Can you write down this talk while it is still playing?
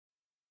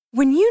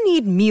When you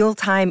need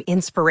mealtime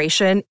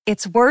inspiration,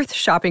 it's worth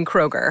shopping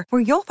Kroger,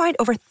 where you'll find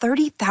over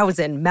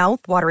 30,000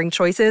 mouth-watering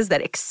choices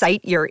that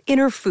excite your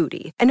inner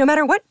foodie. And no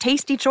matter what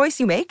tasty choice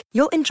you make,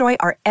 you'll enjoy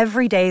our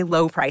everyday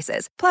low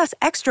prices, plus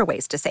extra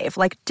ways to save,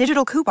 like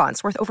digital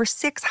coupons worth over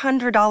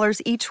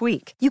 $600 each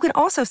week. You can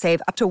also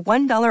save up to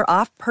 $1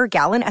 off per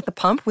gallon at the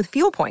pump with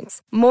fuel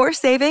points. More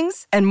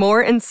savings and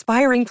more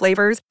inspiring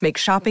flavors make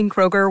shopping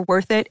Kroger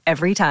worth it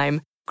every time.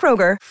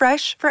 Kroger,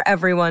 fresh for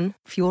everyone.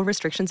 Fuel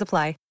restrictions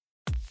apply.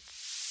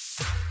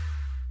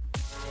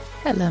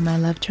 Hello, my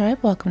love tribe.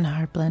 Welcome to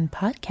Heart Blend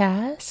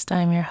Podcast.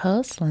 I'm your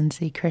host,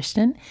 Lindsay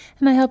Christian,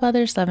 and I help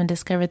others love and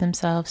discover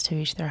themselves to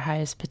reach their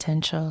highest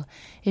potential.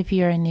 If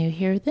you are new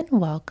here, then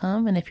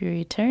welcome. And if you're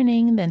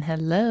returning, then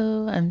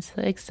hello. I'm so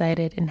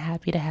excited and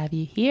happy to have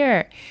you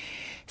here.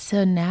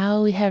 So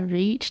now we have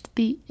reached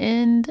the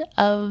end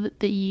of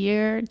the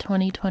year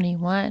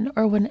 2021,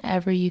 or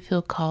whenever you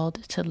feel called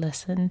to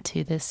listen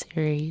to this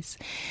series.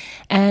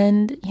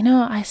 And,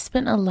 I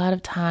spent a lot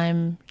of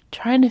time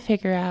trying to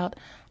figure out,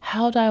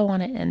 how do I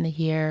want to end the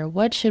year?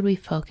 What should we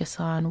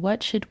focus on?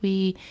 What should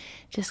we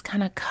just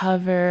kind of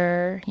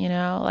cover? Do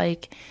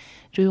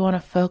we want to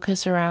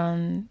focus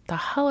around the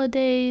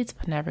holidays,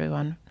 but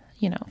everyone,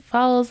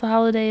 follows the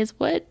holidays?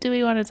 What do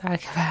we want to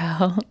talk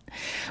about?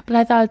 But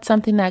I thought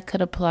something that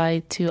could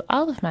apply to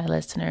all of my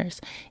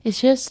listeners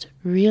is just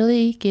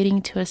really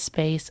getting to a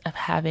space of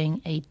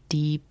having a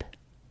deep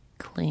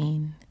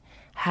clean,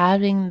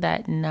 having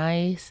that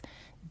nice,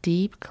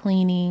 deep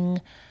cleaning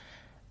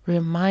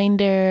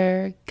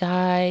reminder,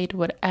 guide,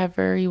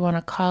 whatever you want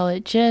to call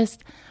it,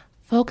 just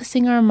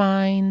focusing our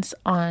minds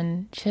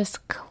on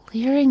just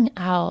clearing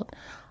out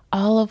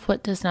all of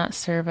what does not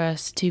serve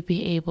us to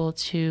be able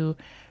to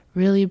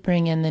really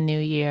bring in the new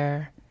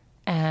year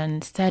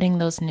and setting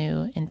those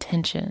new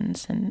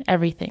intentions and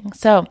everything.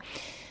 So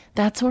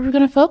that's what we're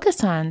going to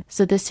focus on.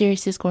 So this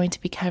series is going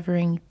to be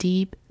covering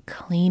deep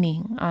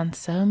cleaning on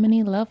so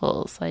many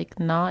levels, like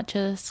not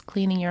just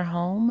cleaning your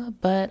home,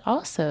 but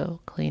also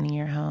cleaning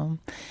your home.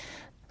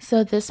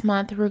 So this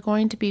month we're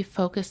going to be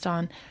focused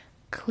on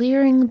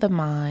clearing the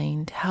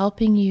mind,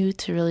 helping you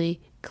to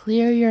really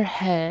clear your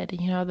head.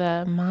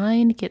 The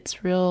mind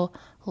gets real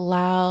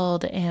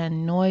loud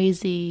and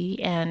noisy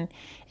and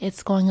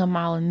it's going a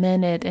mile a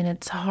minute and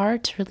it's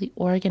hard to really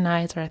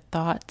organize our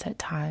thoughts at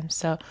times.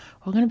 So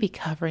we're going to be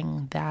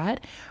covering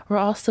that. We're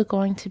also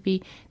going to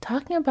be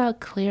talking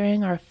about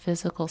clearing our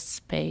physical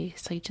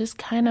space, like just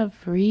kind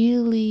of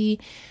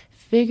really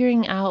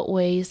figuring out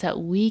ways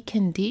that we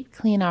can deep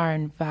clean our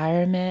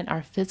environment,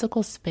 our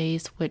physical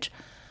space, which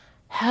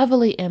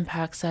heavily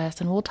impacts us.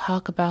 And we'll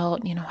talk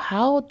about,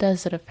 how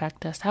does it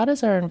affect us? How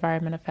does our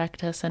environment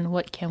affect us? And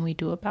what can we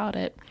do about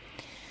it?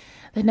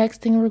 The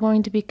next thing we're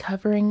going to be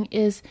covering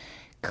is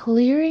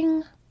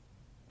clearing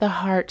the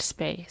heart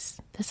space.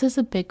 This is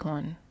a big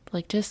one,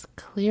 like just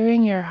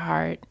clearing your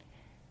heart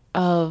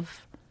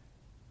of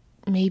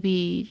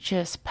maybe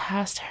just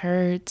past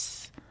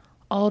hurts,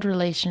 old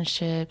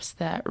relationships,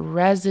 that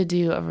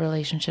residue of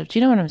relationships.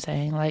 You know what I'm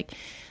saying? Like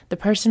the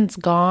person's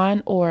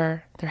gone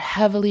or they're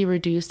heavily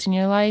reduced in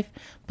your life,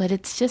 but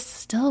it's just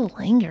still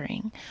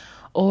lingering.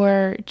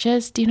 Or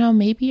just,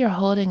 maybe you're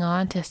holding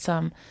on to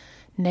some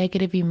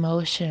negative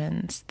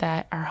emotions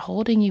that are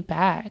holding you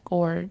back,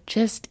 or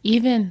just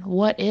even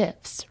what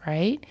ifs,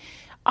 right?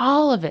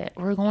 All of it,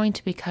 we're going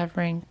to be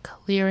covering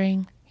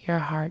clearing your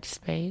heart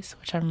space,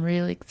 which I'm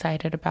really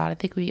excited about. I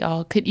think we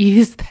all could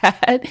use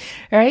that,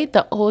 right?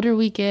 The older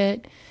we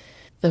get,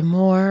 the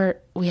more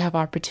we have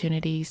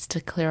opportunities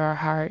to clear our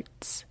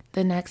hearts.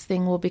 The next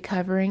thing we'll be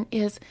covering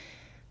is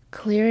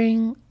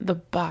clearing the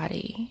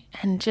body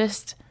and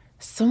just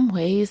some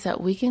ways that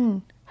we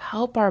can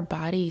help our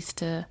bodies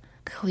to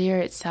clear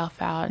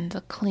itself out and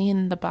to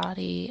clean the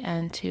body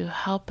and to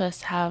help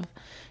us have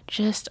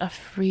just a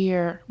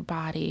freer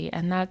body,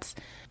 and that's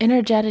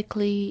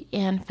energetically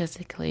and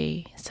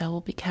physically. So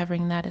we'll be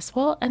covering that as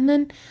well. And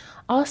then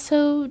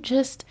also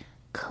just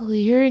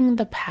clearing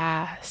the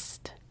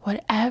past.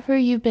 Whatever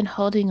you've been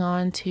holding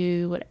on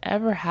to,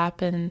 whatever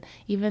happened,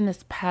 even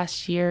this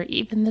past year,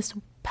 even this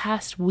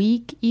past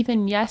week,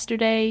 even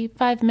yesterday,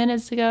 5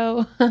 minutes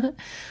ago,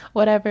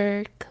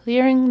 whatever,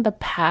 clearing the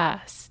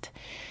past.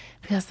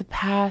 Because the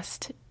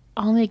past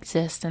only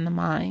exists in the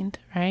mind,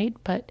 right?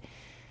 But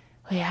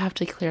we have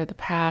to clear the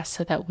past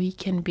so that we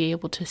can be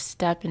able to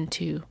step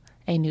into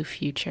a new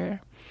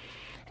future.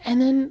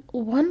 And then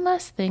one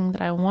last thing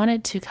that I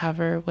wanted to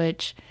cover,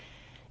 which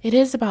it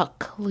is about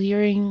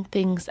clearing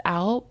things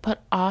out,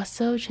 but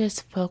also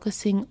just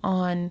focusing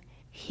on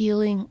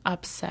healing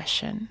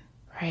obsession,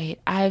 right?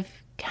 I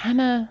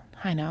know,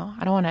 I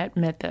don't want to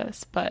admit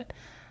this, but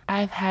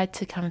I've had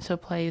to come to a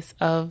place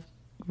of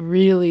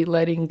really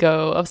letting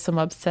go of some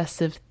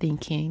obsessive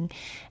thinking.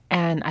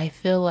 And I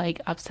feel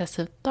like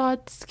obsessive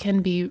thoughts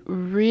can be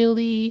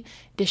really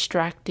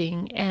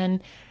distracting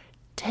and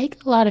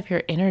take a lot of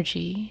your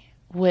energy,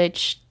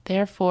 which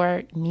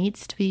therefore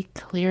needs to be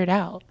cleared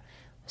out.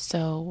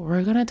 So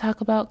we're going to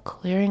talk about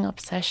clearing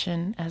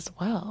obsession as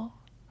well.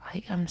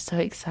 Like, I'm so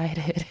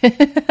excited.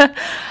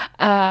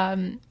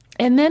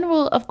 And then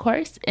we'll, of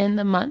course, end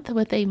the month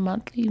with a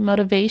monthly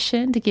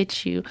motivation to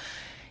get you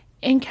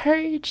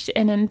encouraged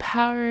and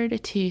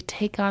empowered to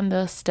take on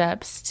those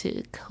steps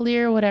to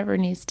clear whatever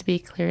needs to be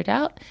cleared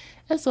out,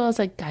 as well as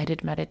a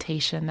guided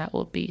meditation that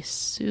will be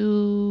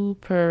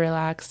super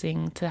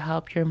relaxing to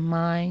help your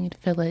mind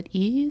feel at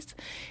ease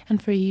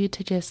and for you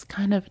to just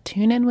kind of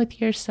tune in with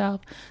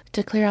yourself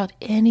to clear out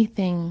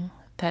anything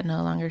that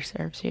no longer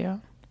serves you,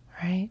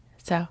 right?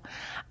 So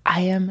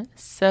I am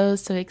so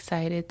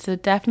excited. So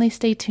definitely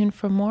stay tuned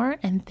for more.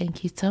 And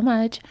thank you so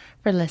much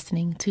for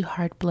listening to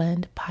Heart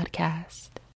Blend Podcast.